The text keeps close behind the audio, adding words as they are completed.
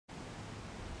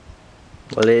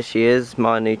Well, here she is,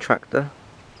 my new tractor.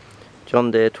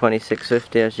 John Deere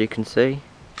 2650, as you can see.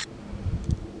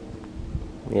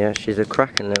 Yeah, she's a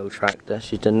cracking little tractor.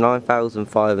 She's done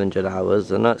 9,500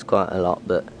 hours, and that's quite a lot,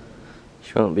 but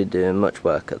she won't be doing much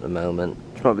work at the moment.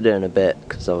 She might be doing a bit,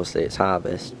 because obviously it's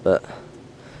harvest, but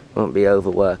won't be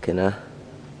overworking her.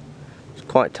 It's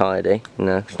quite tidy, you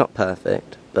know, it's not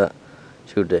perfect, but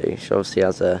she'll do. She obviously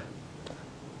has a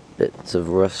bits of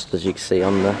rust, as you can see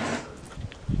on the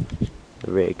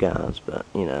rear guards, but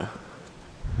you know,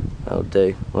 that'll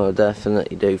do. Will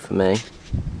definitely do for me.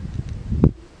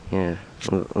 Yeah,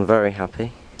 I'm very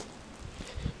happy.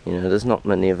 You know, there's not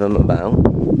many of them about.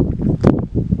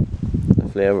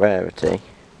 Definitely a rarity.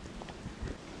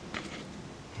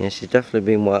 Yeah, she's definitely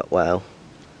been worked well.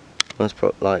 Most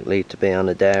probably likely to be on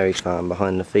a dairy farm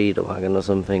behind the feeder wagon or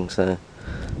something, so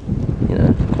you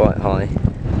know, quite high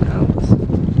hours.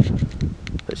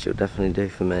 But she'll definitely do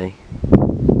for me.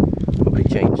 Probably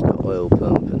change the oil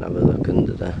pump and have a look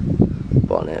under the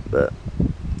bonnet, but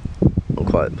I'm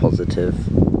quite positive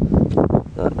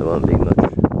that there won't be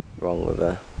much wrong with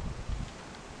her.